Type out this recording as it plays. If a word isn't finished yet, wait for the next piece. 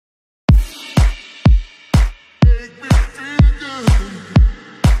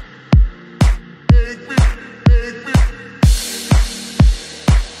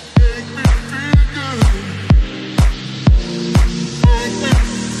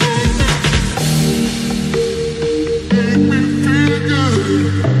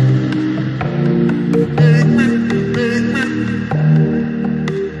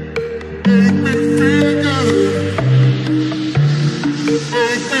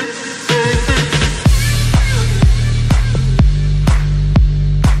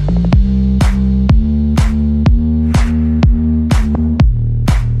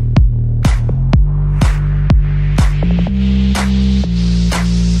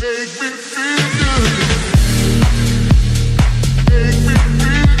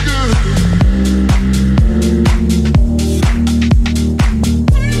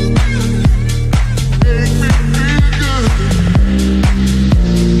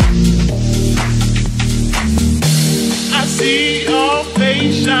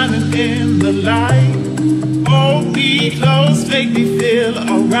shining in the light. Hold me close, make me feel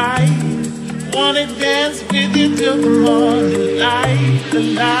alright. Wanna dance with you till the morning light, the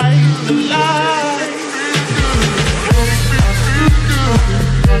light, the light.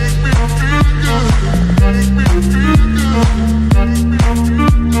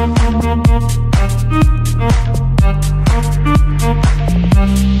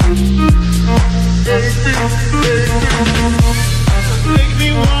 Make me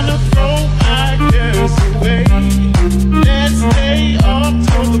wanna throw my cares away. Let's stay up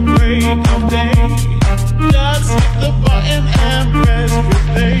till the break of day. Just hit the button and press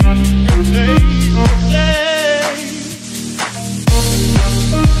replay, replay, replay.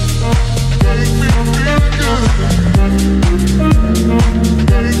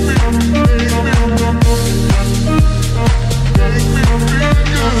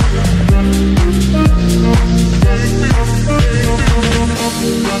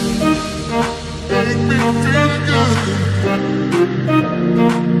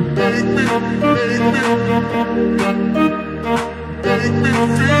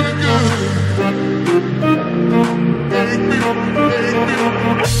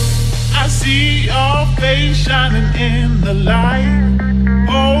 I see your face shining in the light.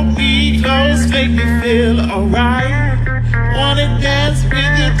 Hold me close, make me feel alright. Wanna dance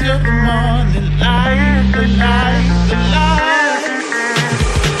with you till the morning light, the light, the light.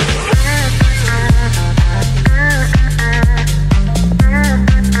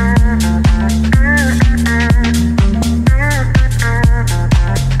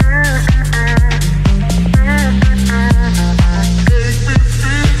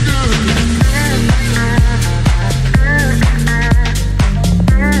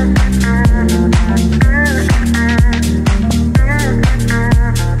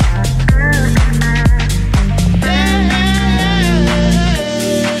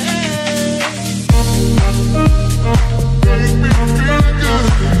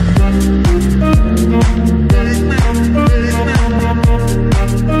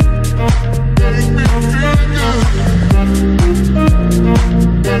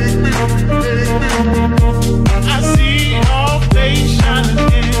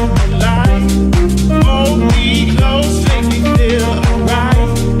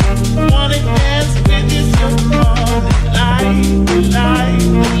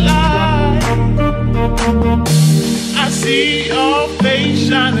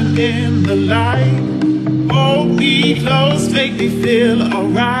 In the light, hold me close, make me feel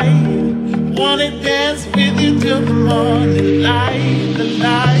alright. Wanna dance with you till the morning light, the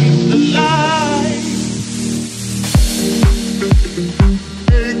light, the light.